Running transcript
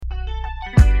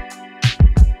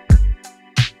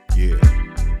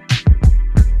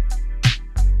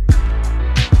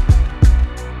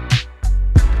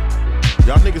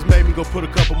put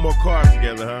a couple more cards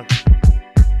together, huh?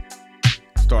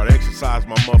 Start exercising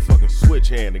my motherfucking switch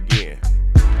hand again.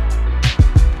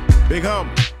 Big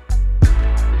homie.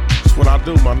 That's what I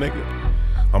do, my nigga.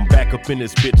 I'm back up in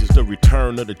this bitch, it's the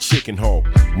return of the chicken hawk.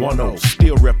 1-0,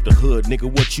 still rep the hood,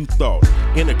 nigga, what you thought?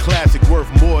 In a classic worth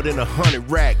more than 100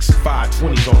 racks.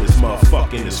 520s on this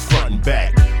motherfucker, it's front and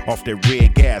back. Off that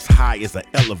red gas, high as an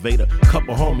elevator.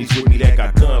 Couple homies with me that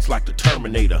got guns like the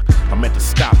Terminator. I'm at the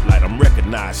stoplight, I'm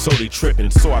recognized, so they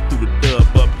tripping. So I threw the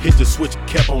dub up, hit the switch,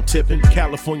 kept on tipping.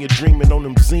 California dreaming on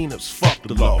them Zeniths, fuck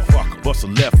the law. Bust a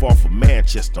left off of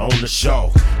Manchester on the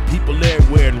show. People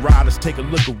everywhere and riders take a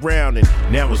look around, and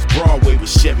now it's Broadway with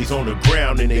Chevys on the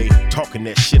ground, and they talking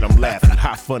that shit, I'm laughing.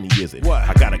 How funny is it? What?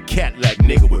 I got a Cadillac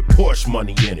nigga with Porsche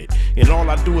money in it, and all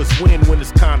I do is win when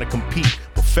it's time to compete.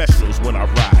 Professionals when I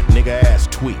ride, nigga ass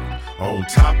tweet. On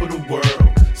top of the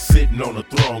world, sitting on the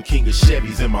throne, King of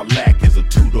Chevys in my lack is a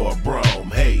two-door Brougham.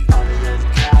 Hey,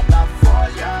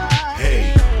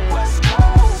 hey,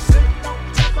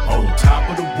 on top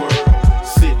of the world,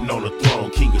 sitting on the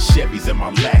throne, King of Chevys in my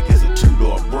lack is a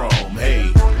two-door Brougham.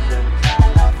 Hey,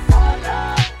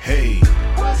 hey,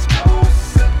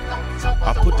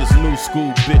 I put this new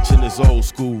school bitch in this old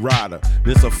school rider.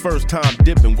 This her first time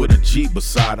dipping with a Jeep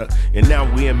beside her. And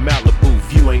now we in Malibu,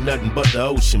 view ain't nothing but the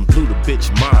ocean. Blew the bitch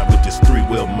mind with this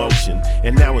three-wheel motion.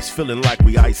 And now it's feeling like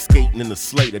we ice skating in the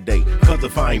sleigh today. Cause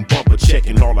if I ain't bumper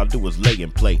checking, all I do is lay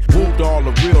and play. Whooped all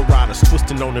the real riders,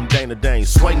 twisting on them Dana Danes.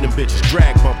 Swing them bitches,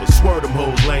 drag bumpers, swerve them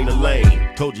hoes lane to lane.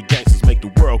 Told you gangsters make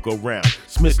the world go round.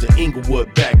 It's Mr.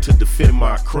 Inglewood back to defend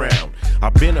my crown.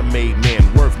 I've been a made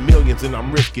man, worth millions and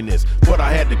I'm risking this. But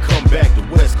I had to come back, the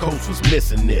West Coast was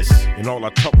missing this. And all I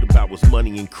talked about was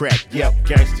money and crack. Yep,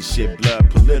 gangster shit, blood,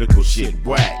 political shit,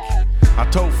 whack. I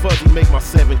told Fuzzy make my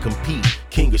 7 compete.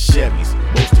 King of Chevys,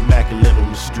 most immaculate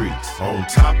on the streets. On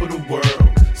top of the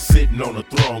world, sitting on the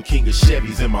throne, King of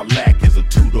Chevys in my lack is a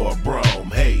two-door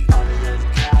Brougham. Hey.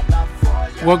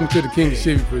 Welcome to the King of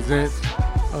Chevy Presents.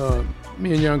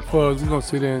 Me and Young Fuzz, we're gonna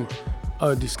sit in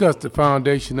and discuss the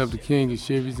foundation of the King of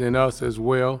Chevys and us as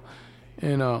well.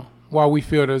 And while we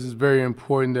feel that it's very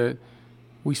important that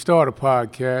we start a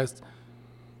podcast,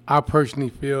 I personally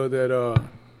feel that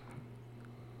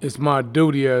it's my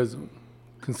duty as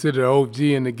considered OG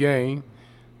in the game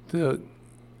to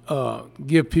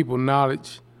give people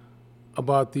knowledge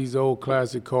about these old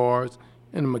classic cars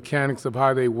and the mechanics of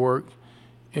how they work.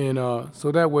 And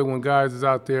so that way when guys is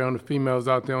out there, and the females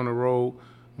out there on the road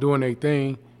doing their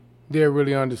thing, they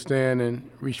really understand and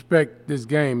respect this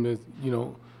game that,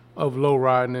 of low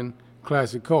riding and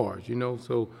classic cars,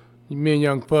 So me and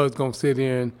Young Fuzz gonna sit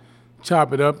here and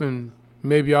chop it up, and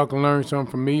maybe y'all can learn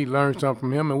something from me, learn something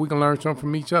from him, and we can learn something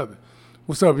from each other.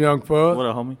 What's up, Young Fuzz? What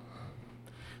up, homie?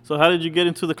 So how did you get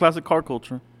into the classic car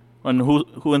culture? And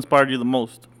who inspired you the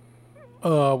most?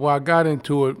 Well, I got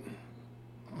into it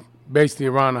basically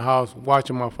around the house,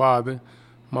 watching my father,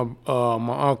 my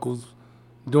uncles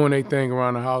doing their thing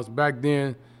around the house. Back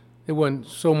then, it wasn't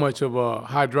so much of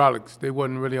hydraulics. They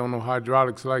wasn't really on no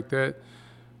hydraulics like that.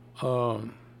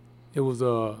 They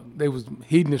was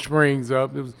heating the springs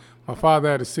up. My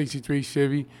father had a '63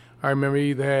 Chevy. I remember he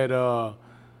either had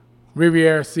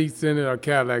Riviera seats in it or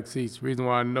Cadillac seats. Reason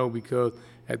why I know, because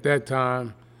at that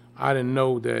time I didn't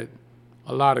know that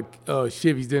a lot of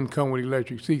Chevys didn't come with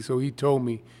electric seats. So he told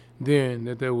me then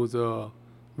that there was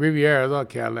Rivieras or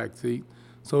Cadillac seat.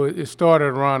 So it started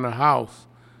around the house.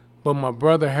 But my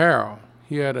brother Harold,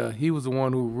 he was the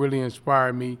one who really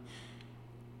inspired me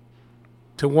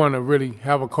to want to really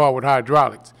have a car with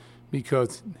hydraulics,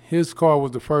 because his car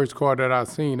was the first car that I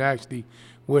seen actually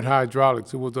with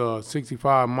hydraulics. It was a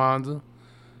 '65 Monza,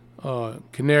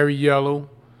 canary yellow.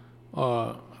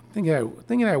 I think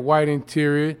it had white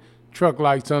interior, truck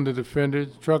lights under the fenders.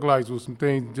 Truck lights was some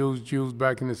things dudes used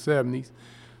back in the '70s.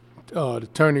 To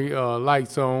turn the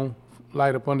lights on,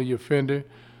 light up under your fender.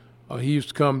 He used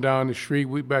to come down the street.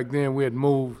 Back then we had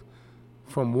moved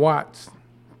from Watts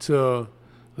to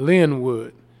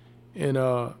Linwood. And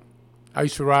I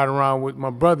used to ride around with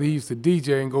my brother. He used to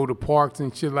DJ and go to parks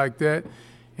and shit like that.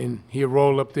 And he'd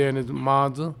roll up there in his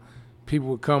Monza. People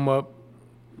would come up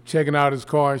checking out his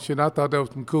car and shit. I thought that was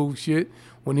some cool shit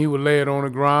when he would lay it on the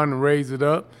ground and raise it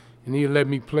up, and he'd let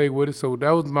me play with it. So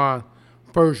that was my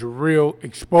first real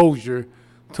exposure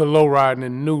to low riding,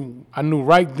 and I knew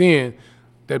right then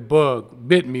that bug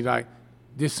bit me, like,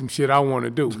 this some shit I want to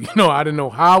do. I didn't know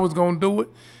how I was going to do it,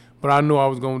 but I knew I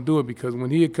was going to do it, because when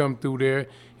he had come through there,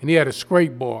 and he had a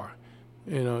scrape bar.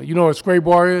 And you know what a scrape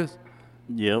bar is?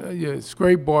 Yep. Yeah,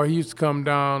 scrape bar. He used to come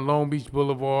down Long Beach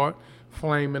Boulevard,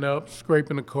 flaming up,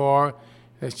 scraping the car.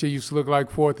 That shit used to look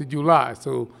like 4th of July.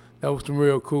 So that was some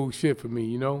real cool shit for me,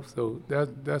 you know. So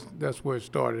that's where it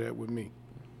started at with me.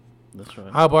 That's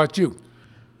right. How about you?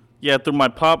 Yeah, through my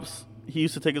pops, he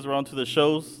used to take us around to the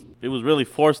shows. It was really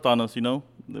forced on us, you know.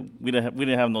 We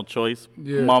didn't have no choice.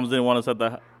 Yeah. Mom didn't want us at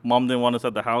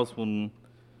the house when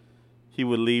he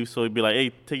would leave, so he'd be like,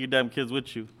 "Hey, take your damn kids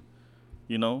with you,"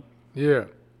 you know. Yeah.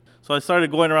 So I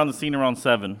started going around the scene around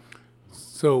 7.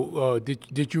 So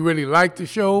did you really like the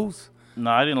shows?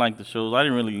 No, I didn't like the shows.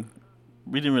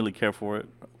 We didn't really care for it.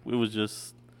 It was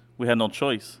just, we had no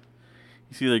choice.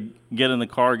 It's either get in the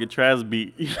car or get your ass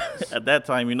beat at that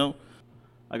time, you know.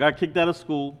 I got kicked out of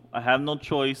school. I had no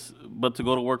choice but to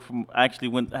go to work had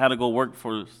to go work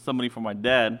for somebody for my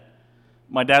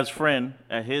dad's friend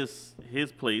at his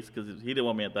place because he didn't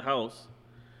want me at the house.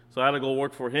 So I had to go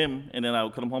work for him, and then I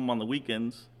would come home on the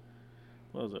weekends.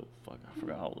 What was it? Fuck, I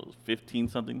forgot how old it was, 15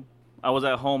 something. I was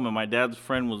at home, and my dad's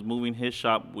friend was moving his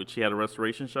shop, which he had a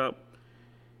restoration shop.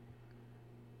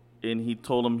 And he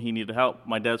told him he needed help.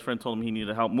 My dad's friend told him he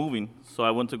needed help moving. So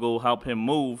I went to go help him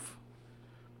move.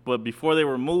 But before they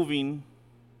were moving,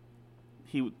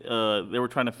 they were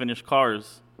trying to finish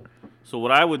cars. So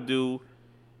what I would do,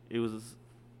 it was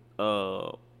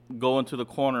go into the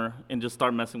corner and just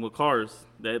start messing with cars.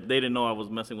 They didn't know I was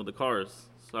messing with the cars.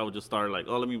 So I would just start like,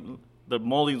 the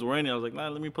moldings were in it. I was like,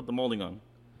 let me put the molding on.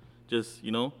 Just,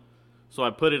 you know. So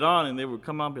I put it on, and they would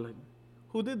come out and be like,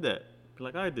 who did that? Be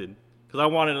like, I did. Because I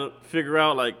wanted to figure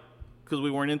out, like, because we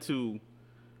weren't into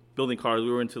building cars, we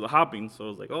were into the hopping. So I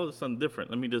was like, oh, this is something different.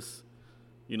 Let me just,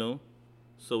 you know.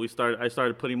 So I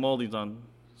started putting moldings on.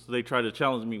 So they tried to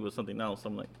challenge me with something else.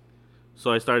 I'm like,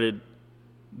 so I started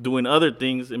doing other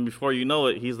things, and before you know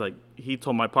it, he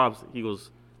told my pops, he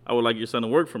goes, I would like your son to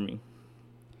work for me.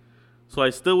 So I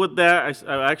still with that,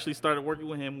 I actually started working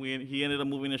with him. He ended up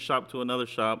moving his shop to another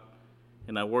shop,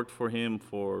 and I worked for him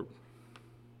for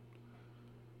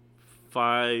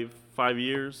 5,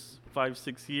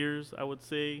 6 years, I would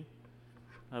say.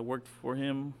 I worked for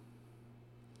him,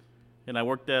 and I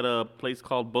worked at a place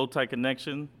called Bowtie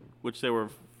Connection, which they were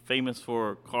famous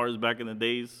for cars back in the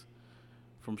days,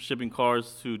 from shipping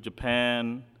cars to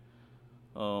Japan.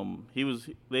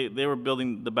 They were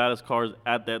building the baddest cars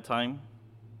at that time.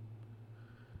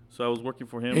 So I was working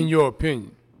for him. In your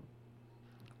opinion?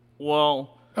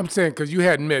 Well, I'm saying because you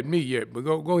hadn't met me yet, but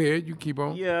go ahead. You keep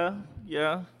on. Yeah.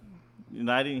 And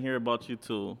I didn't hear about you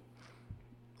till...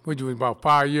 What, you was about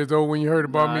 5 years old when you heard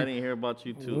about me? I didn't hear about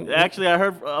you too. Actually, I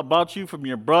heard about you from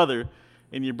your brother,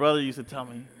 and your brother used to tell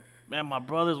me, man, my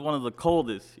brother's one of the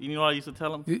coldest. You know what I used to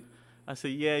tell him? I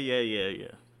said, yeah.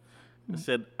 I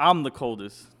said, I'm the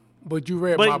coldest. But you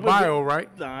read my bio, right?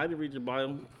 Nah, I didn't read your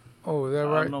bio. Oh, is that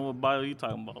right? I don't know what bio you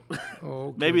talking about. Oh,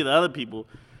 okay. Maybe the other people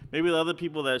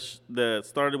that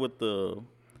started with the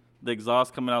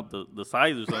exhaust coming out the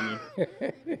sides or something.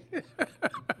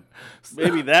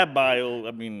 Maybe that bio.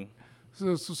 I mean.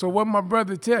 So what my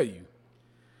brother tell you?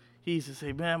 He used to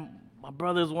say, man, my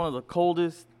brother's one of the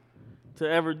coldest to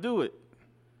ever do it.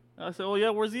 And I said, oh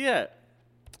yeah, where's he at?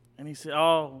 And he said,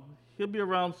 oh, he'll be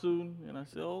around soon. And I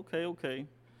said, oh, okay.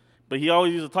 But he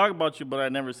always used to talk about you, but I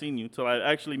never seen you till I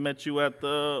actually met you at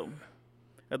the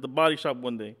body shop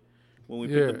one day when we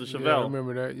picked up the Chevelle. Yeah, I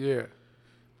remember that. Yeah.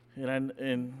 And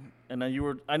then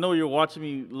I know you were watching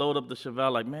me load up the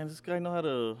Chevelle. Like, man, this guy know how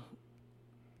to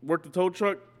work the tow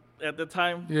truck at the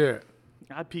time. Yeah.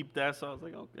 I peeped that, so I was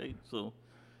like, okay. So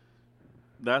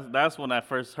that's when I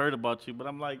first heard about you. But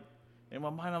I'm like, in my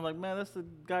mind, I'm like, man, that's the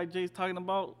guy Jay's talking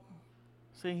about,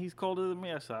 saying he's colder than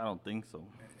me. I said, I don't think so.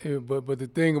 Yeah, but the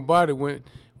thing about it,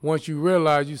 once you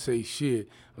realize, you say, shit,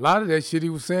 a lot of that shit he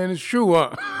was saying is true,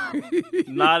 huh?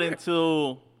 Not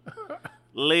until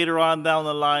later on down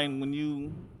the line when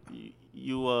you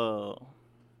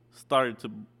started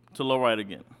to lowride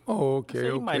again. Oh, okay.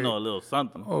 So you might know a little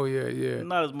something. Oh, yeah.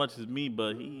 Not as much as me,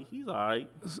 but he's all right.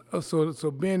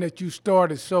 So being that you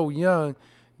started so young,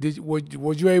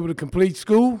 was you able to complete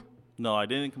school? No, I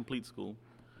didn't complete school.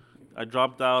 I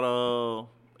dropped out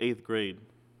 8th grade.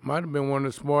 Might have been one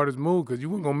of the smartest moves because you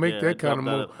weren't gonna make that kind of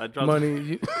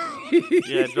money.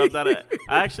 Yeah, I dropped out.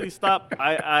 I actually stopped.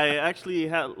 I actually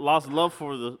had lost love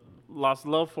for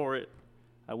it.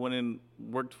 I went and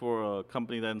worked for a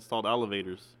company that installed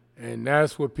elevators. And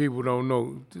that's what people don't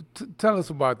know. Tell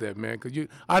us about that, man. Because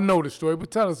I know the story,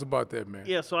 but tell us about that, man.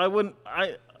 Yeah, so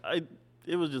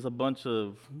it was just a bunch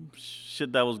of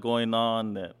shit that was going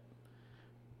on that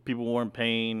people weren't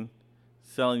paying,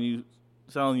 selling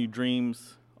you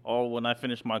dreams. Or when I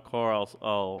finish my car,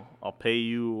 I'll pay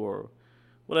you, or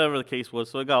whatever the case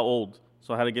was. So it got old.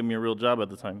 So I had to get me a real job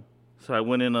at the time. So I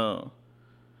went in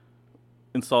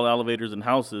installed elevators in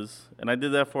houses, and I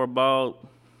did that for about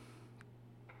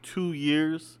 2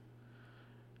 years.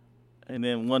 And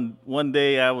then one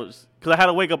day because I had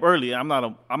to wake up early. I'm not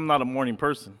a morning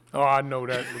person. Oh, I know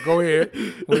that. But go ahead.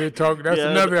 We're talking. That's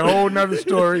whole nother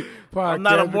story. Podcast, I'm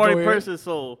not a morning person,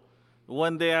 so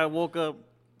one day I woke up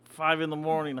 5 in the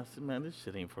morning. I said, man, this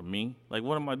shit ain't for me. Like,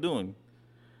 what am I doing?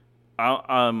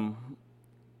 I'm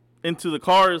into the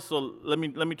cars, so let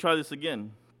me try this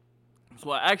again.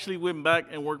 So I actually went back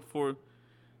and worked for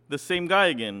the same guy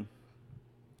again.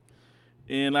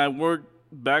 And I worked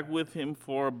back with him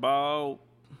for about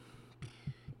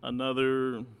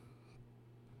another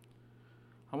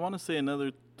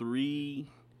 3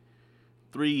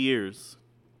 years.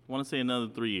 I want to say another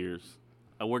 3 years.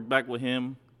 I worked back with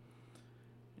him,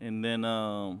 and then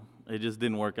it just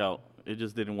didn't work out.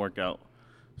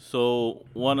 So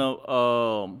one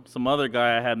of some other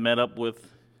guy I had met up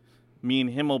with, me and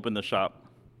him opened the shop,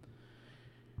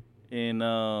 and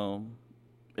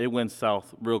it went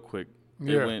south real quick.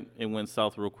 Yeah. It went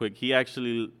south real quick. He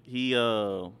actually he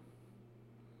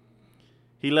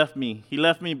left me. He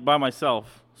left me by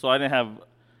myself. So I didn't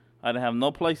have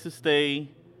no place to stay.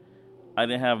 I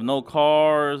didn't have no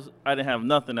cars. I didn't have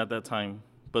nothing at that time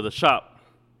but the shop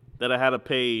that I had to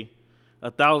pay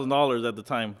 $1,000 at the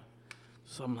time.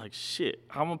 So I'm like, shit,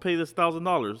 how am I gonna pay this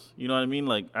 $1,000? You know what I mean?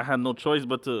 Like, I had no choice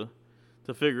but to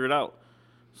figure it out.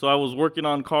 So I was working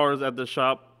on cars at the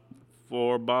shop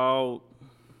for about,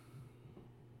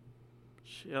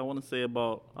 I want to say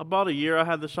about a year. I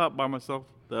had the shop by myself.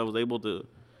 That I was able to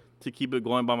keep it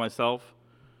going by myself.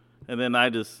 And then I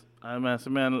said,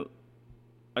 man,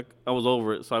 I was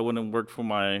over it. So I went and worked for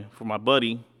my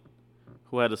buddy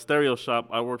who had a stereo shop.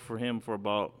 I worked for him for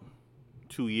about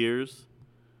 2 years.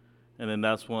 And then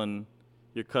that's when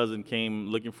your cousin came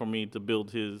looking for me to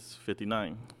build his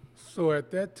 59. So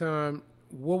at that time,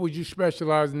 what was you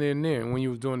specializing in then when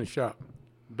you was doing the shop?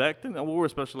 Back then, we were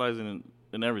specializing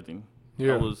in everything.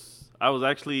 Yeah. I was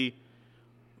actually,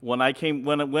 when I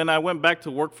went back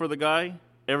to work for the guy,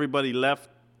 everybody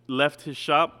left his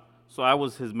shop, so I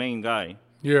was his main guy.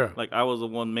 Yeah. Like, I was the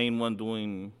main one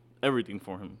doing everything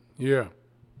for him. Yeah.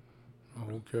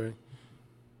 Okay.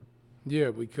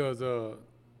 Yeah, because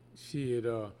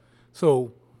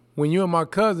so when you and my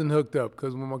cousin hooked up,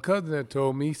 because when my cousin had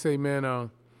told me, he say, man, I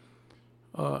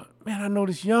know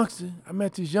this youngster. I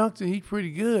met this youngster. He's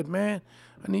pretty good, man.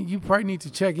 You probably need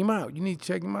to check him out. You need to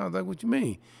check him out. I was like, what you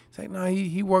mean? He's like, nah,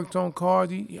 he works on cars.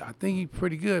 I think he's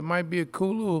pretty good. Might be a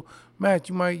cool little match.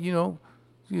 You might,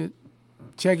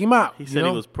 check him out. He said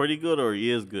he was pretty good, or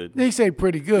he is good? They say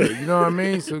pretty good. You know what I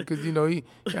mean? So, because he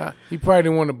probably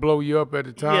didn't want to blow you up at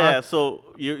the time. Yeah.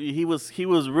 So he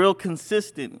was real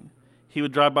consistent. He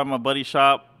would drive by my buddy's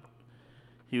shop.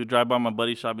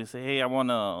 And say, hey,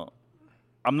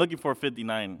 I'm looking for a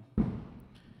 59.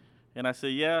 And I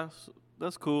said, yeah,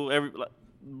 that's cool.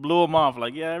 Blew him off.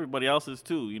 Like, yeah, everybody else is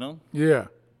too, Yeah.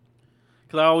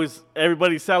 Because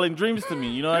everybody's selling dreams to me,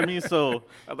 you know what I mean? So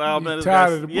I thought, oh, man, this tired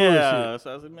guy, of the bullshit. Yeah.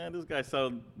 So I said, man, this guy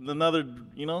sold another,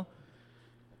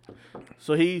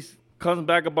 So he comes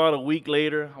back about a week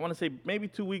later. I want to say maybe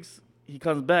 2 weeks. He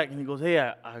comes back and he goes, hey,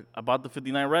 I bought the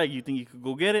 59 rag. You think you could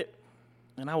go get it?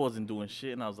 And I wasn't doing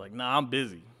shit. And I was like, nah, I'm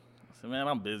busy. I said, man,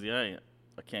 I'm busy. I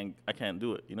can't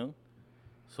do it,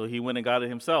 So he went and got it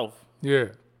himself. Yeah.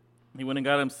 He went and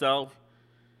got it himself.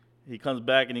 He comes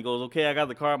back and he goes, okay, I got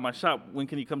the car at my shop. When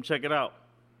can you come check it out?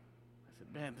 I said,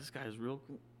 man, this guy is real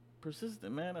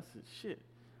persistent, man. I said, shit.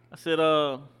 I said,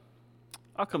 I'll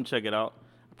come check it out.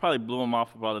 I probably blew him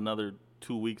off about another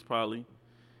 2 weeks probably,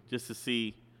 just to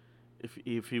see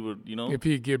if he would, If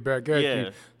he'd get back at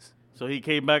you. So he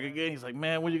came back again. He's like,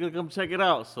 man, when you going to come check it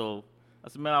out? So I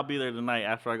said, man, I'll be there tonight.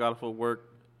 After I got off of work,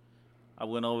 I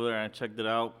went over there and checked it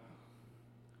out.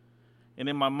 And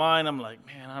in my mind, I'm like,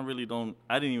 man, I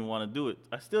didn't even want to do it.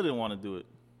 I still didn't want to do it.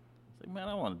 It's like, man,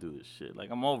 I want to do this shit. Like,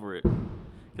 I'm over it.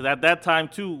 Because at that time,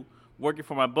 too, working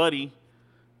for my buddy,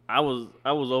 I was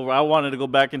over. I wanted to go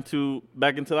back into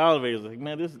the elevators. Like,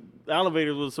 man, the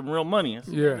elevators was some real money. I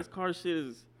said, man, this car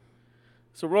shit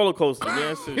it's a roller coaster,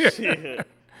 man. So shit.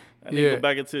 I need to go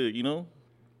back into it,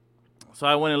 So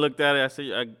I went and looked at it. I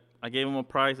said, I gave him a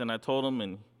price, and I told him,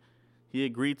 and he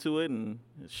agreed to it, and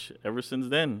ever since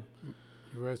then,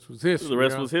 the rest was history. The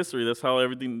rest was history. That's how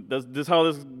That's how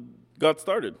this got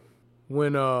started.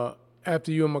 When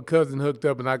after you and my cousin hooked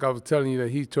up, and like I was telling you that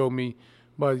he told me,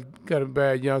 but he got a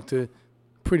bad youngster,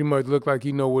 pretty much look like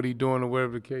he know what he doing or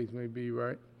whatever the case may be,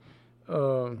 right?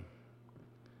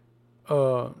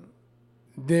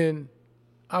 Then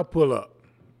I pull up,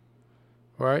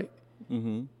 right?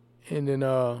 Mm-hmm. And then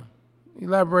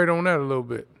elaborate on that a little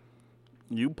bit.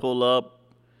 You pull up,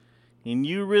 and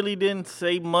you really didn't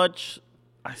say much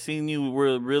I seen you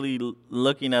were really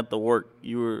looking at the work.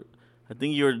 I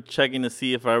think you were checking to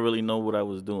see if I really know what I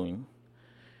was doing.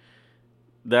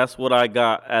 That's what I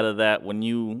got out of that when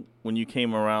you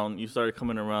came around. You started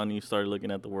coming around and you started looking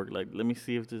at the work. Like, let me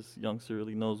see if this youngster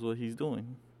really knows what he's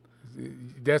doing.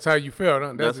 That's how you felt,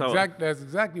 huh? That's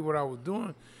exactly what I was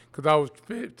doing. Because I was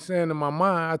saying in my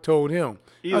mind, I told him.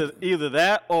 Either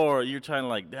that or you're trying to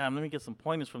like, damn, let me get some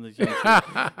pointers from this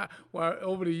youngster. Well,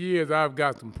 over the years, I've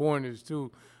got some pointers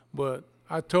too. But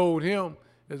I told him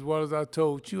as well as I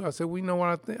told you. I said, we know what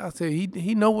I think. I said,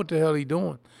 he know what the hell he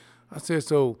doing. I said,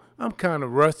 so I'm kind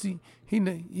of rusty. He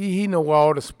know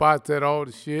all the spots at all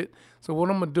the shit. So what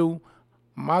I'm going to do,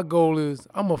 my goal is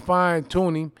I'm going to fine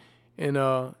tune him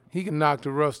and he can knock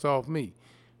the rust off me.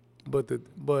 But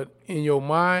in your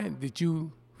mind, did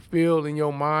you feel in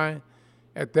your mind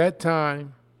at that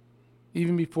time,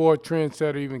 even before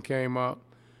Trendsetter even came up,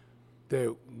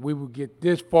 that we would get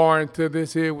this far into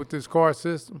this here with this car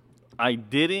system? I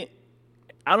didn't.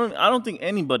 I don't think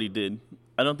anybody did.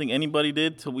 I don't think anybody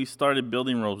did till we started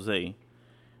building Rosé.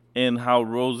 And how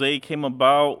Rosé came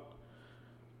about,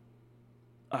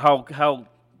 how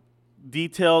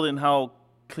detailed and how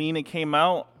clean it came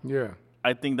out. Yeah.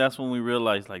 I think that's when we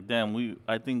realized, like, damn,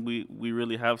 I think we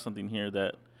really have something here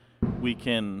that we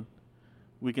can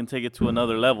take it to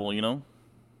another level, you know?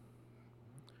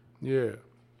 Yeah.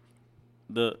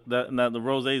 The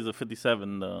Rosé is the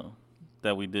 57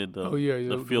 that we did. The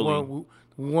fielding.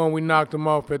 The one we knocked them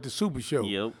off at the Super Show.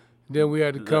 Yep. Then we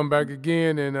had to come back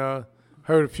again and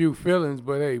hurt a few feelings,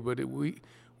 but hey,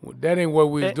 that ain't what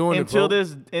we was doing until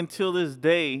this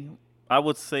day. I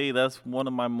would say that's one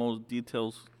of my most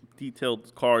detailed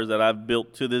cars that I've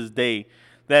built to this day.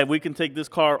 That we can take this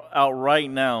car out right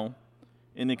now,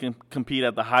 and it can compete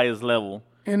at the highest level.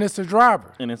 And it's a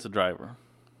driver.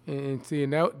 And see,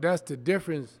 and that's the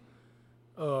difference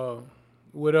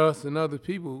with us and other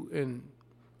people. And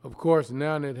of course,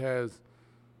 now it has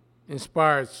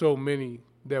inspired so many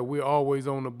that we're always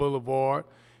on the boulevard.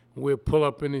 We'll pull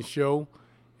up in the show,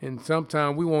 and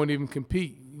sometimes we won't even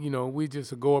compete. You know, we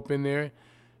just go up in there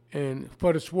and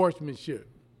for the sportsmanship,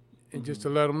 and just to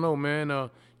let them know, man,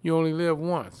 you only live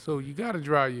once, so you got to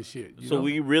drive your shit. You know?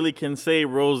 We really can say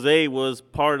Rosé was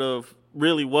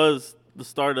the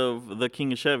start of the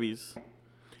King of Chevys.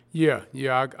 Yeah,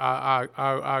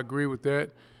 I agree with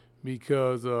that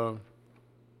because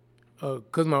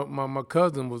my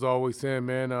cousin was always saying,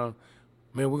 man,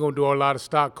 we're gonna do a lot of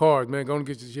stock cars, man. Gonna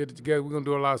get your shit together. We're gonna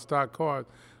do a lot of stock cars.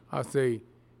 I say,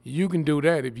 you can do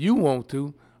that if you want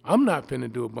to. I'm not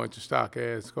finna do a bunch of stock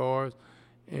ass cars.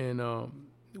 And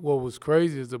what was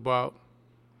crazy is about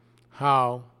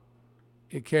how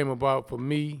it came about for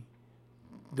me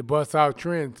to bust out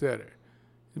Trendsetter.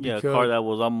 Yeah, a car that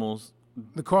was almost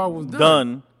the car was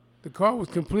done. The car was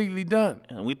completely done.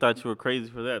 And we thought you were crazy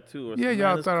for that too. Yeah,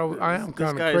 y'all thought I am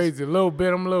kind of crazy a little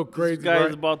bit. I'm a little crazy. This guy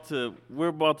is we're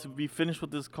about to be finished with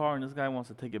this car, and this guy wants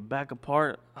to take it back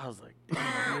apart. I was like,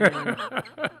 damn,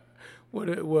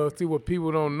 man. Well, see, what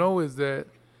people don't know is that,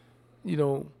 you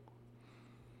know,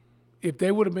 if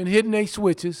they would have been hitting their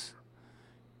switches,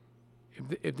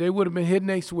 if they would have been hitting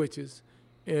their switches,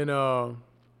 and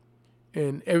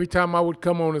every time I would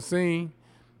come on the scene,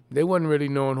 they wasn't really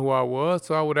knowing who I was,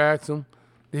 so I would ask them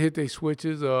to hit their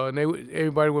switches, and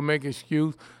everybody would make an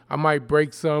excuse. I might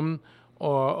break something,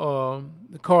 or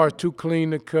the car's too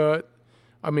clean to cut.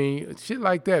 I mean, shit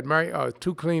like that, right?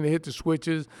 Too clean to hit the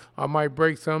switches. I might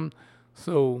break something.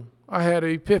 So I had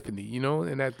an epiphany, you know,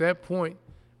 and at that point,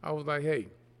 I was like, hey,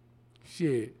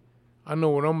 shit, I know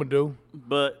what I'm gonna do.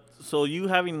 But so you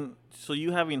having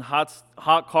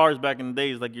hot cars back in the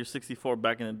days, like your 64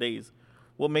 back in the days,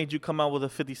 what made you come out with a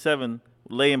 57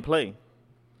 lay and play?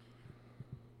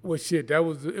 Well, shit, it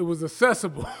was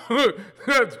accessible.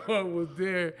 That's what was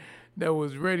there. That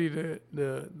was ready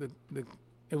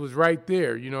it was right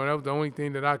there. You know, that was the only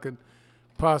thing that I could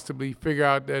possibly figure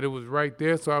out, that it was right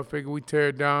there. So I figured we tear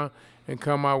it down and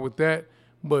come out with that.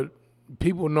 But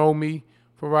people know me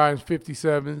for riding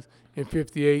 57s and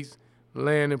 58s,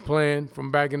 laying and playing from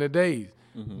back in the days.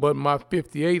 Mm-hmm. But my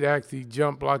 58 actually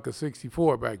jumped like a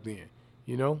 64 back then,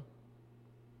 you know?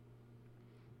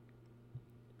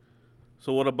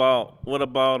 So what about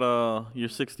your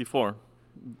 64?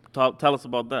 Tell us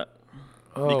about that.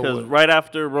 Because right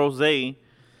after Rosé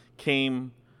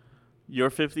came your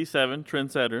 57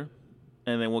 Trendsetter,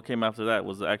 and then what came after that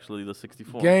was actually the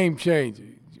 64. Game changer.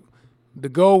 The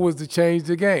goal was to change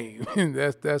the game.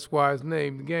 That's why it's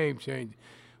named the Game Changer.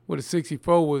 Well, the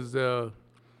 64 was the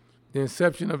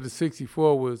inception of the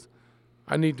 64 was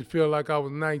I need to feel like I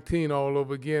was 19 all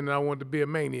over again, and I wanted to be a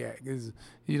maniac. Is,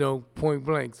 you know, point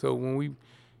blank. So when we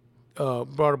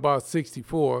brought about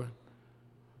 64,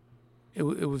 it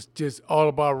was just all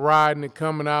about riding and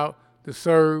coming out to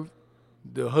serve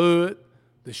the hood,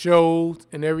 the shows,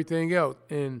 and everything else.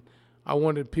 And I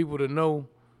wanted people to know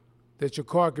that your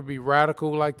car could be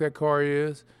radical like that car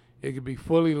is. It could be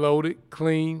fully loaded,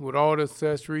 clean, with all the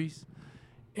accessories,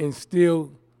 and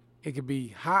still it could be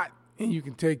hot, and you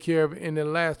can take care of it, and it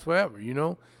lasts forever,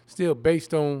 Still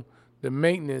based on the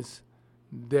maintenance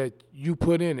that you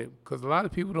put in it. Because a lot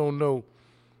of people don't know.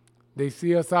 They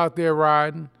see us out there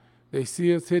riding. They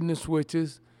see us hitting the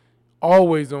switches,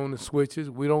 always on the switches.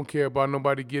 We don't care about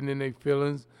nobody getting in their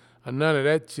feelings or none of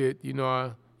that shit. You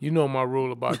know my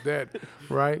rule about that,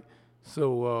 right?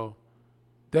 So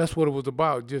that's what it was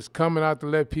about, just coming out to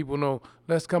let people know,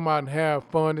 let's come out and have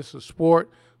fun. It's a sport.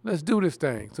 Let's do this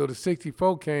thing. So the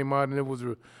 64 came out, and it was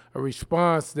a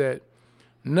response that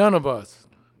none of us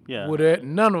would have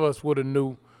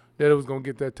knew that it was going to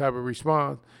get that type of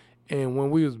response. And when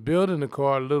we was building the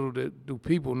car, little do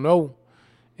people know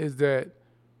is that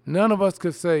none of us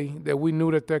could say that we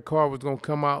knew that car was going to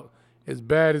come out as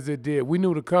bad as it did. We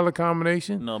knew the color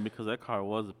combination. No, because that car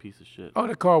was a piece of shit. Oh,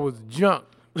 that car was junk.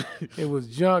 It was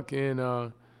junk,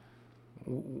 and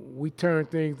we turned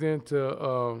things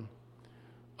into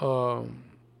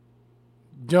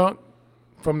junk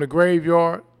from the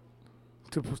graveyard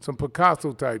to some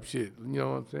Picasso type shit. You know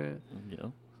what I'm saying? Yeah.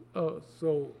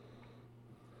 So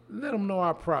let them know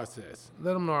our process.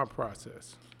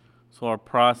 So our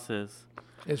process,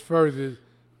 as far as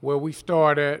where we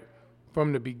start at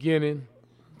from the beginning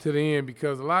to the end,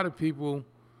 because a lot of people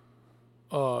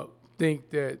think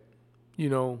that,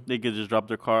 they could just drop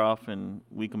their car off and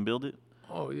we can build it.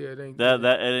 Oh yeah, it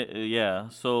ain't yeah.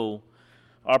 So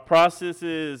our process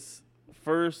is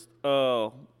first,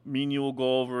 me and you will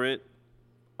go over it,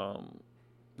 go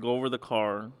over the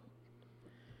car,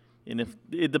 and if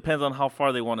it depends on how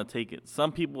far they want to take it.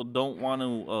 Some people don't want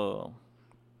to.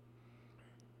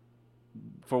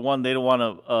 For one, they don't want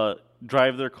to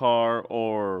drive their car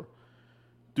or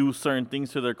do certain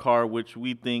things to their car, which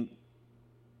we think,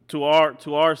 to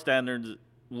our standards,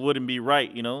 wouldn't be right,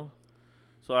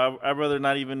 So I'd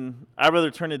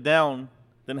rather turn it down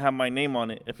than have my name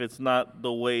on it if it's not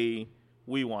the way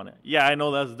we want it. Yeah, I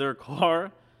know that's their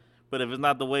car, but if it's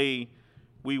not the way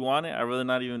we want it, I'd rather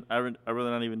not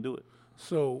even do it.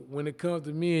 So when it comes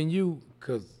to me and you,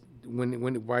 because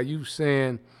while you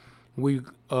saying we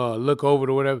look over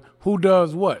to whatever, who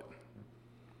does what?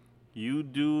 You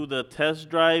do the test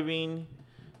driving,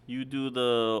 you do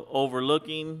the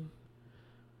overlooking,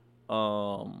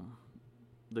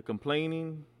 the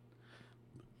complaining,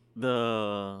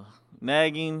 the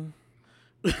nagging,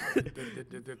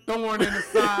 the thorn in the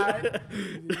side,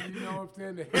 you know what I'm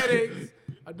saying, the headaches.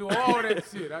 I do all that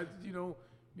shit.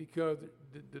 Because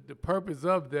the purpose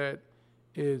of that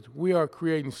is we are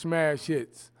creating smash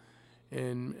hits.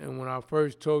 And when I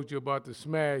first told you about the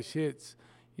smash hits,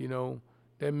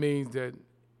 that means that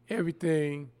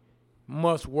everything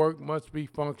must work, must be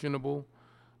functionable,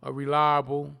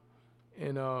 reliable.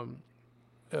 And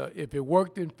if it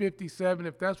worked in 57,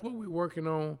 if that's what we're working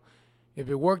on, if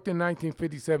it worked in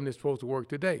 1957, it's supposed to work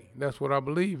today. That's what I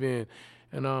believe in.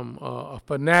 And I'm a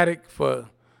fanatic for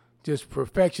just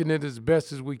perfecting it as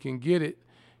best as we can get it,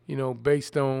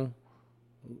 based on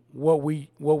what we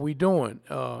doing.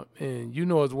 And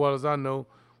as well as I know,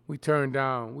 we turn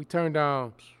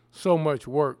down so much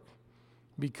work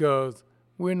because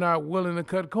we're not willing to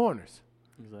cut corners.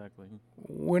 Exactly.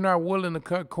 We're not willing to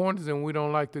cut corners, and we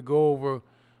don't like to go over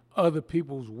other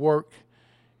people's work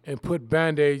and put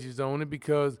bandages on it,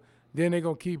 because then they're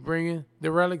going to keep bringing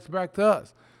the relics back to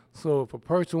us. So if a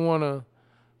person want to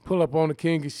pull up on the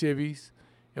King of Chevys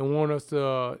and want us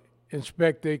to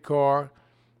inspect their car,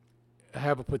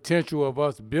 have a potential of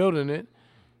us building it,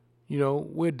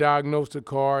 we'll diagnose the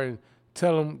car and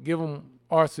give them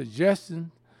our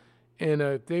suggestions. And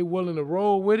if they willing to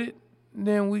roll with it,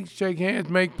 then we shake hands,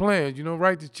 make plans,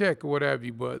 write the check or what have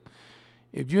you. But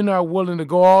if you're not willing to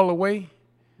go all the way,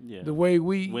 the way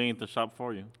we ain't the shop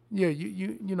for you. Yeah,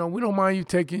 we don't mind you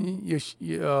taking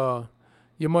your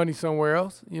money somewhere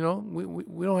else. We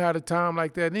don't have the time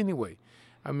like that anyway.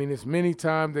 I mean, it's many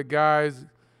times that guys,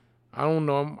 I don't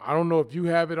know if you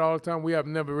have it all the time. We have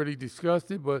never really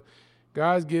discussed it, but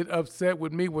guys get upset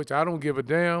with me, which I don't give a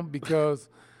damn, because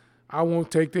I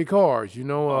won't take their cars.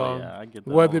 I get that.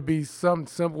 Whether it be something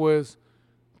simple as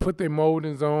put their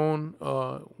moldings on,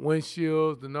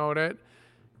 windshields and all that.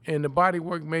 And the body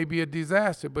work may be a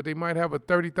disaster, but they might have a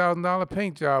 $30,000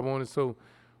 paint job on it. So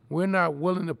we're not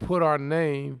willing to put our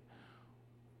name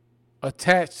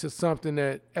attached to something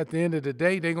that at the end of the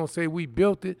day they're gonna say we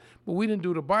built it, but we didn't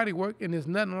do the body work and there's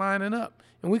nothing lining up.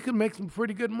 And we could make some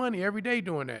pretty good money every day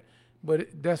doing that.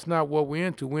 But that's not what we're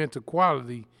into. We're into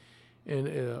quality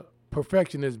and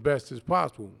perfection as best as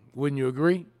possible. Wouldn't you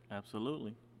agree?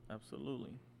 Absolutely.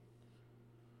 Absolutely.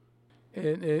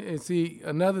 And see,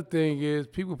 another thing is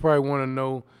people probably want to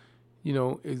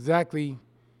know, exactly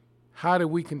how do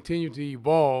we continue to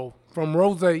evolve from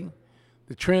Rose, the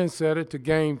trendsetter, to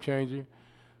game changer,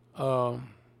 from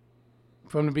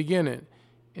the beginning.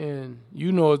 And but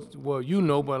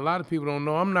a lot of people don't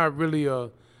know, I'm not really a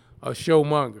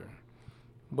showmonger.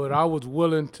 But I was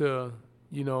willing to,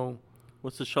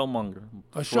 What's a showmonger?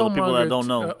 A For the people that don't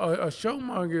know. A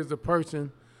showmonger is a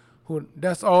person who,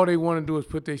 that's all they want to do is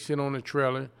put their shit on the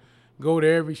trailer, go to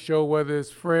every show, whether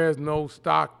it's Fresno,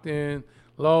 Stockton,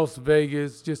 Las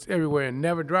Vegas, just everywhere, and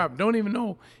never drive. Don't even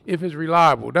know if it's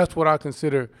reliable. That's what I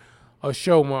consider a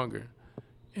showmonger.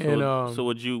 And so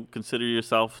would you consider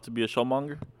yourself to be a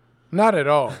showmonger? Not at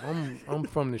all. I'm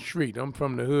from the street. I'm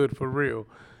from the hood for real,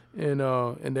 and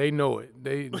they know it.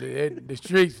 The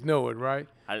streets know it, right?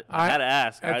 I had to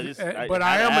ask. But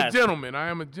I am a gentleman. I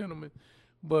am a gentleman.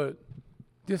 But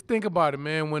just think about it,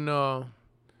 man. When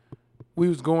we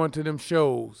was going to them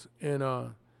shows,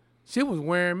 and shit was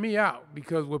wearing me out,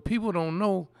 because what people don't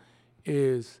know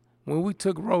is when we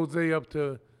took Rose up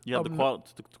to you have to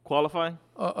qualify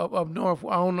up north.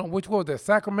 I don't know which was that,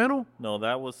 Sacramento? No,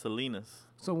 that was Salinas.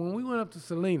 So when we went up to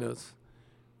Salinas,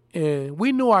 and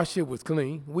we knew our shit was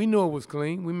clean. We knew it was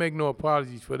clean. We make no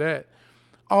apologies for that.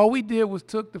 All we did was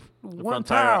took the one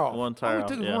tire off. One tire off.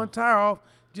 We took one tire off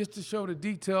just to show the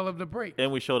detail of the brake.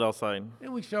 And we showed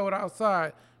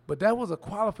outside. But that was a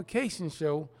qualification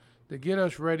show to get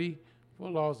us ready for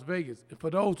Las Vegas. And for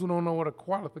those who don't know what a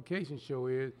qualification show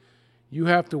is, you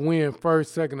have to win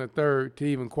first, second, or third to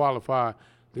even qualify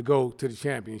to go to the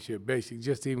championship, basically,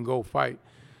 just to even go fight.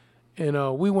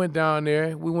 And we went down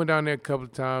there. We went down there a couple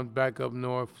of times, back up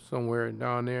north somewhere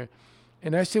down there.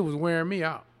 And that shit was wearing me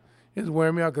out. It was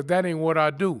wearing me out because that ain't what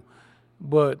I do.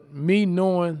 But me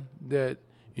knowing that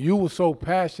you were so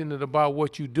passionate about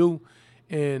what you do,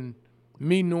 and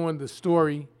me knowing the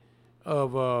story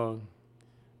of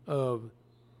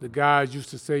the guys used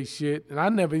to say shit, and I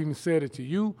never even said it to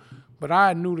you, but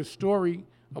I knew the story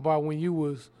about when you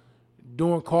was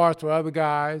doing cars for other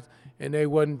guys and they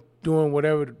wasn't doing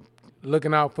whatever,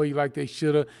 looking out for you like they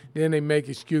should have. Then they make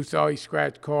excuses, he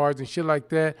scratched cars and shit like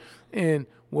that. And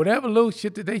whatever little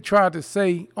shit that they tried to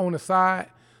say on the side,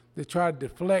 they tried to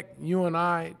deflect you and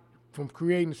I from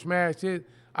creating smash hits,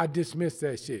 I dismissed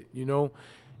that shit,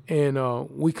 And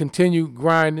we continue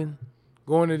grinding,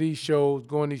 going to these shows,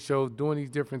 doing these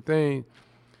different things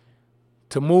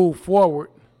to move forward.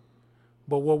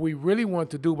 But what we really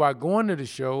want to do by going to the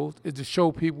shows is to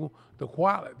show people the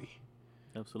quality.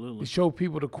 Absolutely. To show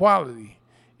people the quality.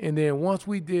 And then once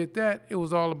we did that, it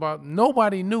was all about,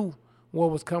 nobody knew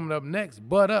what was coming up next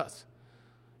but us.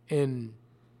 And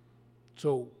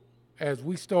so as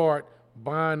we start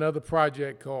buying other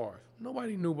project cars,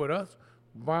 nobody knew but us,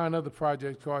 buying other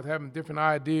project cars, having different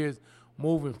ideas,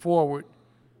 moving forward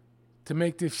to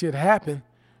make this shit happen,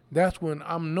 that's when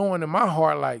I'm knowing in my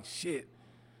heart, like, shit,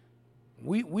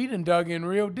 we done dug in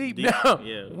real deep now.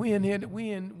 Yeah. We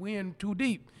in too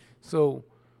deep. So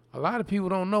a lot of people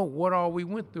don't know what all we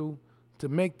went through to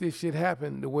make this shit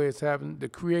happen the way it's happened, to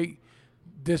create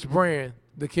this brand,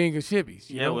 the King of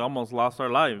Chevys. Yeah, we almost lost our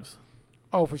lives.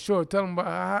 Oh, for sure. Tell them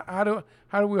about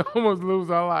how do we almost lose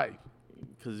our life?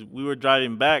 Because we were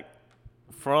driving back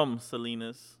from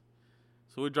Salinas.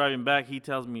 So we're driving back. He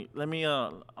tells me,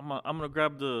 I'm gonna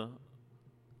grab the.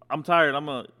 I'm tired. I'm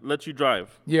gonna let you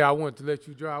drive. Yeah, I wanted to let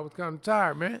you drive. I was kind of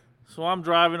tired, man. So I'm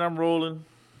driving. I'm rolling.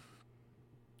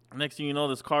 Next thing you know,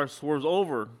 this car swerves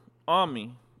over on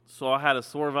me. So I had to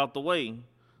swerve out the way.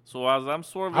 So as I'm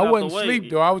swerving out the way, I wasn't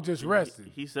asleep though. I was just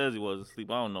resting. He says he was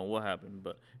asleep. I don't know what happened,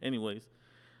 but anyways.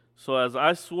 So as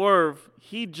I swerve,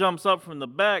 he jumps up from the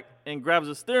back and grabs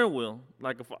the steering wheel,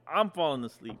 like if I'm falling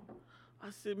asleep. I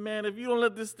said, man, if you don't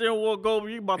let this steering wheel go over,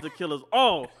 you're about to kill us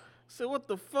all. I said, what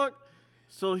the fuck?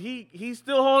 So he's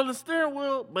still holding the steering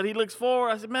wheel, but he looks forward.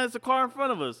 I said, man, it's a car in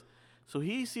front of us. So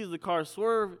he sees the car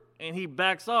swerve, and he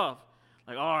backs off.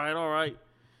 Like, all right.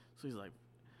 So he's like,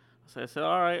 I said,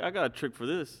 all right, I got a trick for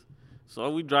this. So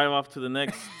we drive off to the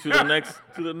next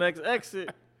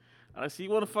exit. I see you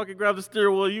want to fucking grab the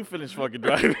steering wheel, you finish fucking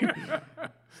driving. I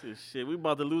said, shit, we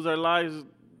about to lose our lives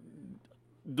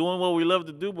doing what we love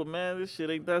to do, but man, this shit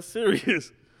ain't that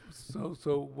serious. So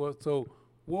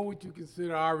what would you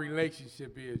consider our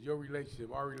relationship is? Your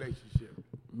relationship, our relationship?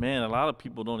 Man, a lot of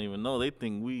people don't even know. They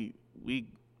think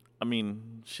I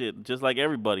mean, shit, just like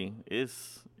everybody,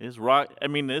 it's rock. I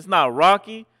mean, it's not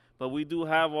rocky, but we do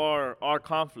have our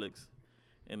conflicts,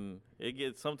 and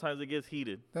sometimes it gets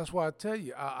heated. That's why I tell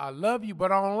you, I love you,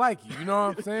 but I don't like you. You know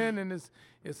what I'm saying? And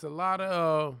it's a lot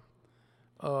of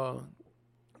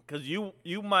because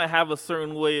you might have a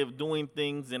certain way of doing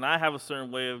things, and I have a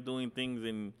certain way of doing things,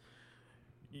 and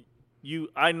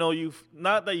I know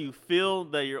not that you feel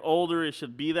that you're older, it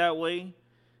should be that way,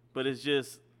 but it's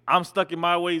just I'm stuck in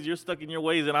my ways, you're stuck in your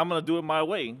ways, and I'm gonna do it my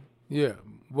way. Yeah,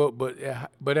 but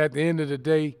at the end of the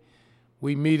day,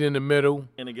 we meet in the middle,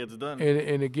 and it gets done.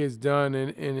 And it gets done,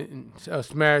 and a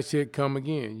smash hit come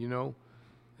again. You know,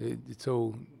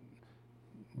 so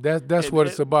that's what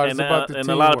it's about. It's about the teamwork.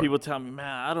 And a lot of people tell me, man,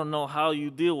 I don't know how you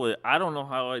deal with it. I don't know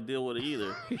how I deal with it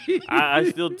either. I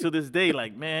still to this day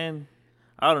like, man,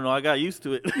 I don't know. I got used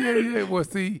to it. Yeah. Well,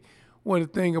 see, the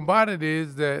thing about it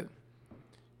is that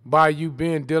by you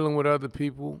dealing with other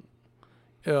people,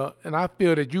 and I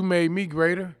feel that you made me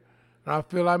greater, and I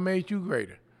feel I made you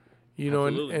greater. You know,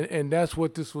 and that's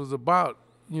what this was about.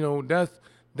 You know,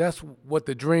 that's what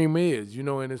the dream is. You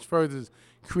know, and as far as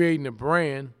creating a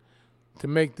brand to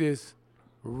make this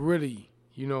really,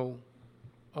 you know,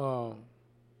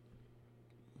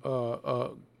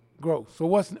 grow. So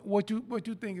what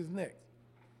you think is next?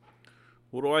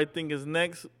 What do I think is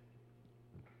next?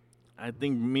 I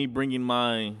think me bringing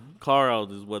my car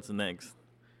out is what's next.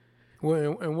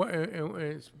 Well, and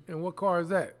what car is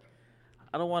that?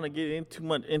 I don't want to get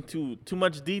into too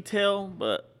much detail,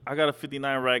 but I got a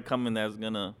 59 rag coming that's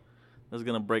gonna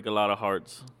break a lot of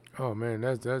hearts. Oh man,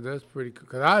 that's pretty cool.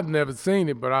 Cause I've never seen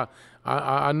it, but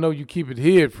I know you keep it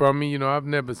hid from me. You know, I've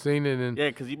never seen it. And yeah,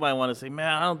 because you might want to say, man,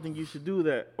 I don't think you should do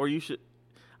that, or you should.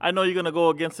 I know you're gonna go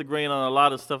against the grain on a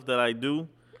lot of stuff that I do,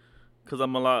 because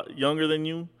I'm a lot younger than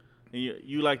you. And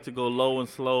you like to go low and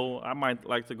slow. I might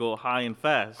like to go high and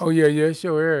fast. Oh yeah, it's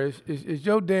your era. It's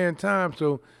your damn time.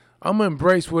 So I'm gonna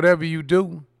embrace whatever you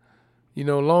do. You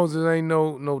know, as long as it ain't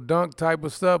no dunk type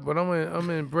of stuff, but I'm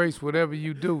gonna embrace whatever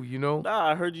you do. You know.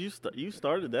 Nah, I heard you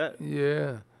started that.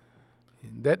 Yeah,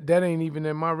 that ain't even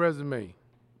in my resume.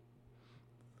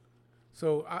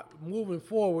 So moving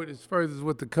forward, as far as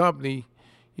with the company,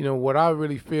 you know what I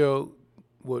really feel,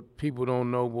 what people don't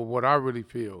know, but what I really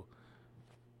feel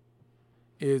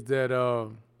is that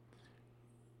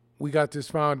we got this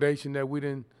foundation that we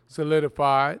done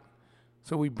solidified.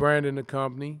 So we branded the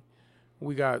company.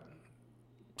 We got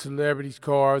celebrities'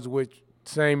 cars, which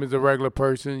same as a regular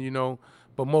person, you know.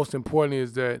 But most importantly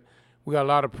is that we got a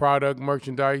lot of product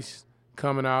merchandise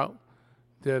coming out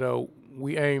that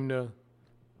we aim to,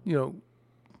 you know,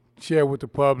 share with the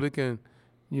public and,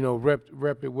 you know,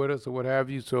 rep it with us or what have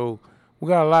you. So we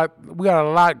got a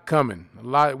lot coming.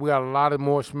 We got a lot of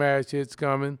more smash hits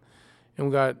coming,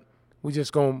 and we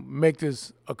just gonna make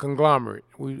this a conglomerate.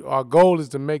 Our goal is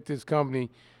to make this company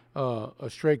a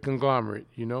straight conglomerate,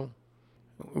 you know.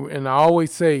 And I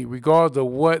always say, regardless of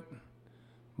what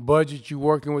budget you're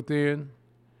working within,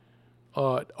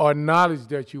 or knowledge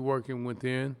that you're working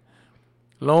within,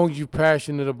 as long as you're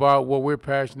passionate about what we're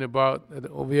passionate about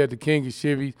over here at the King of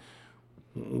Chevys,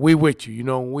 we with you, you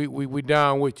know. We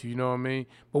down with you, you know what I mean.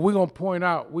 But we're gonna point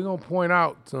out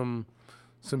some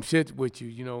shit with you,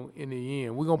 you know. In the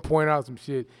end, we're gonna point out some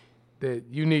shit that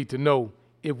you need to know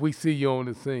if we see you on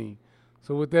the scene.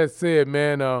 So with that said,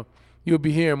 man, you'll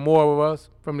be hearing more of us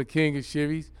from the King of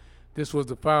Chevys. This was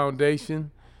the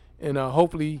foundation, and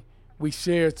hopefully we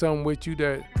shared something with you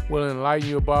that will enlighten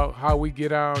you about how we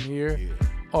get out here,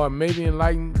 or maybe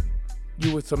enlighten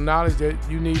you with some knowledge that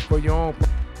you need for your own.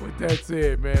 With that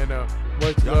said, man,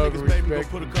 much love and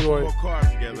respect. Enjoy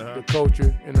the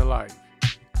culture and the life.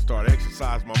 Start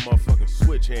exercising my motherfucking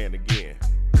switch hand again.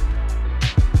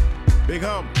 Big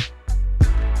homie.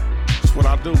 That's what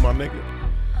I do, my nigga.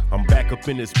 I'm back up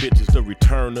in this bitch, it's the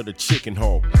return of the chicken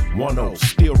hawk. 1-0,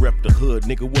 still rep the hood,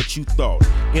 nigga, what you thought?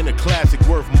 In a classic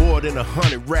worth more than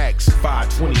 100 racks.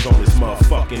 520s on this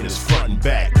motherfucking this front and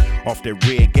back. Off that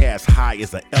red gas, high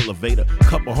as an elevator.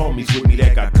 Couple homies with me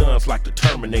that got guns like the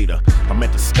Terminator. I'm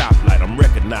at the stoplight, I'm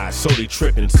recognized, so they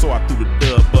tripping. So I threw the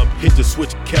dub up, hit the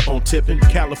switch, kept on tipping.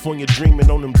 California dreaming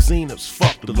on them Zeniths,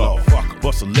 fuck the law.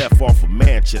 Bust a left off of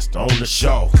Manchester on the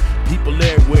show. People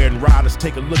everywhere and riders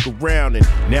take a look around, and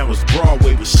now it's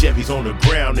Broadway with Chevys on the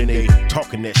ground, and they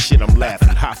talking that shit, I'm laughing.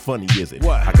 How funny is it?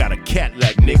 I got a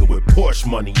Cadillac nigga with Porsche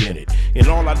money in it, and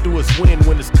all I do is win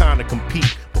when it's time to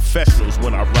compete. Professionals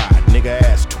when I ride, nigga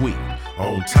ass tweet.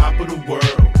 On top of the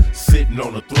world, sitting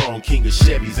on the throne, King of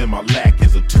Chevys in my lack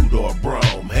is a two-door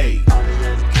Brougham. Hey,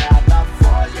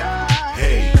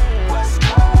 hey,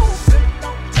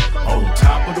 on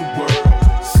top of the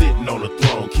world, sitting on the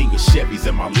throne, King of Chevys. Chevys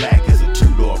and my lack is a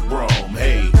two-door Brougham.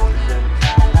 Hey,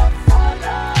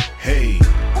 hey.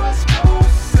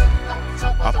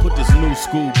 I put this new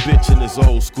school bitch in this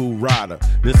old school rider.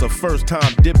 This her first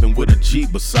time dipping with a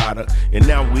Jeep beside her. And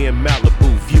now we in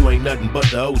Malibu, view ain't nothing but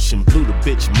the ocean. Blew the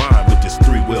bitch mind with this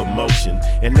three-wheel motion.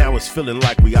 And now it's feeling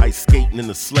like we ice skating in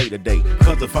the sleigh today.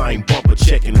 Cause if I ain't bumper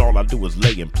checking, all I do is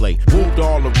lay and play. Whooped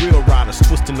all the real riders,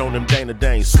 twisting on them Dana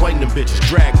Dane. Swing them bitches,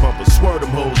 drag bumpers, swerve them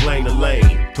hoes lane to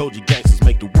lane. Told you gangsters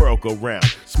make the world go round.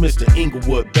 It's Mr.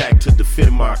 Inglewood back to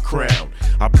defend my crown.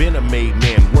 I've been a made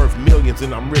man, worth millions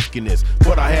and I'm risking this.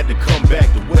 But I had to come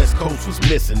back, the West Coast was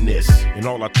missing this. And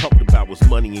all I talked about was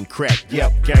money and crack.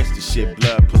 Yep, gangster shit,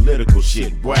 blood, political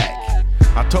shit, whack.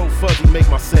 I told Fuzzy make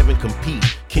my 7 compete.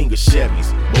 King of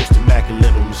Chevys, most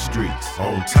immaculate on the streets.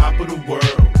 On top of the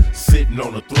world, sitting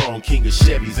on the throne. King of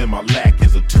Chevys and my lack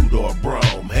is a two-door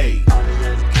Brougham. Hey.